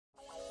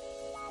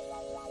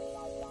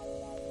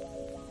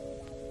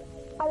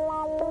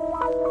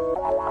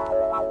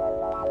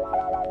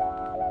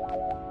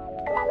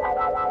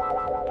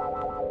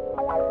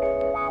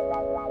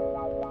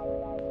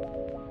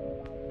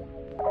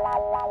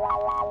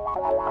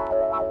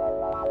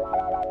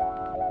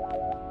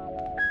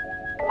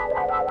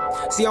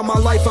See, all my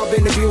life I've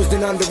been abused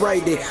and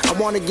underrated. I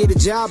wanna get a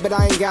job, but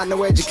I ain't got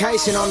no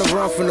education. On the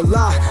run from the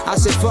law, I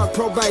said fuck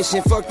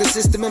probation, fuck the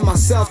system and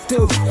myself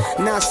too.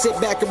 Now I sit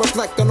back and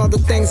reflect on all the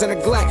things I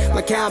neglect,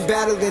 like how I'm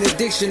battling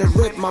addiction and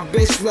rip my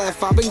bitch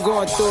left. I've been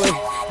going through it,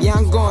 yeah,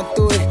 I'm going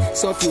through it.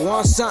 So if you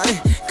want something,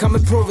 come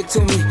and prove it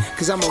to me,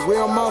 cause I'm a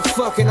real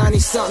motherfucker and I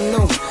need something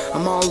new.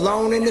 I'm all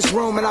alone in this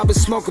room and I've been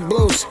smoking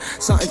blues.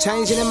 Something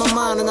changing in my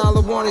mind and all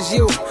I want is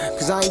you,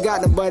 cause I ain't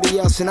got nobody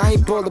else and I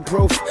ain't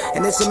bulletproof.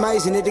 And it's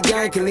amazing that the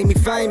game can leave me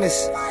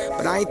famous,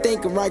 but I ain't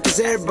thinking right cause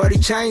everybody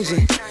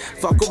changing.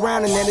 Fuck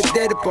around and end up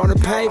dead up on the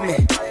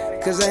pavement,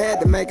 cause I had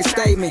to make a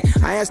statement.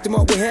 I asked him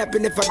what would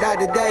happen if I died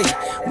today.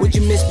 Would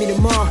you miss me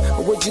tomorrow,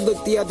 or would you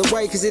look the other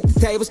way? Cause if the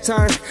tables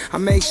turn, I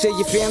make sure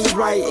your family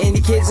right, and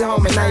your kids at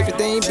home at night, but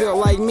they ain't built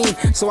like me.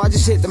 So I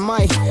just hit the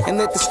mic and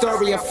let the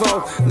story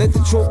unfold. Let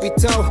the truth be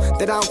told,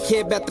 that I don't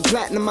care about the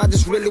platinum, I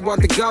just really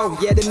want to go.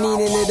 Yeah, the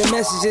meaning of the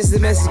message is the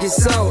message is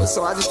sold.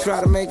 So I just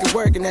try to make it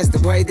work, and that's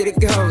the way that it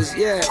goes,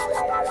 yeah.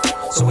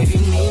 So if you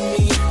need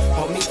me,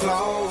 hold me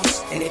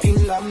close. And if you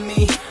love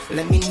me,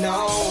 let me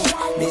know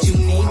that you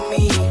need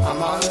me.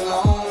 I'm all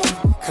alone,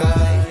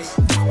 cause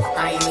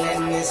I ain't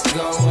letting this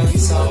go. So if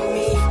you need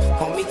me,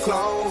 hold me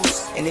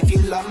close. And if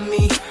you love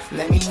me,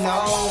 let me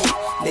know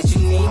that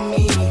you need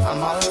me.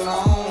 I'm all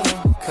alone,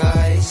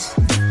 cause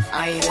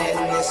I ain't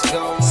letting this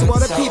go. So all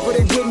the people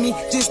that with me,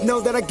 just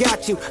know that I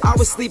got you. I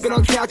was sleeping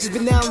on couches,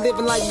 but now I'm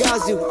living like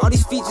Jwduce. All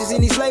these features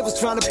in these labels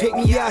trying to pick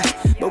me up,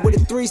 but with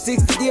a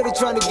 360 deal, they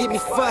trying to get me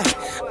fucked.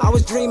 I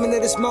was dreaming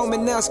of this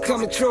moment, now it's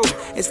coming true.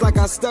 It's like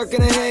I'm stuck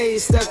in a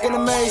haze, stuck in a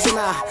maze, and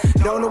I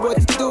don't know what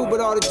to do. But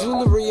all the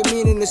jewelry and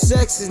meaning the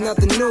sex is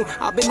nothing new.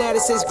 I've been at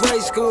it since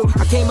grade school.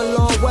 I came a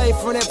long way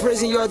from that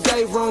prison yard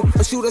day room.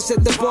 A shoot us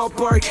at the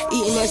ballpark,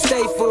 eating that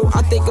state food.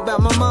 I think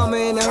about my mama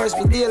and it hurts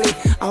me dearly.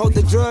 I hope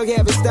the drug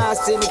habit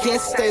stops and the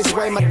cancer stays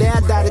away. My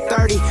dad died at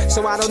 30,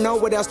 so I don't know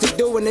what else to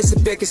do, and it's a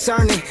bit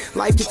concerning.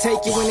 Life can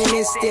take you in an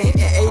instant,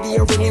 at 80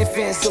 or an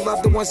infant. Still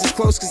love the ones that's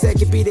close, cause that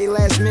could be their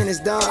last minutes,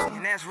 dog.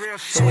 And that's real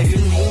shit. So if you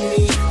need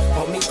me,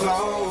 hold me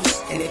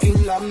close. And if you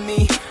love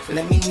me,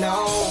 let me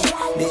know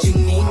that you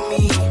need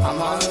me.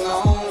 I'm all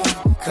alone,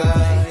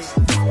 cause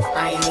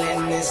I ain't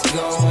letting this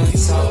go. So if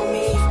you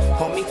need me,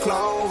 hold me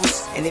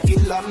close. And if you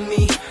love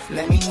me,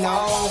 let me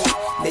know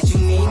that you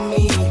need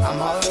me. I'm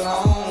all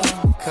alone,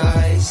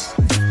 cause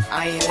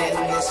I ain't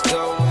letting this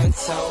go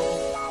untold.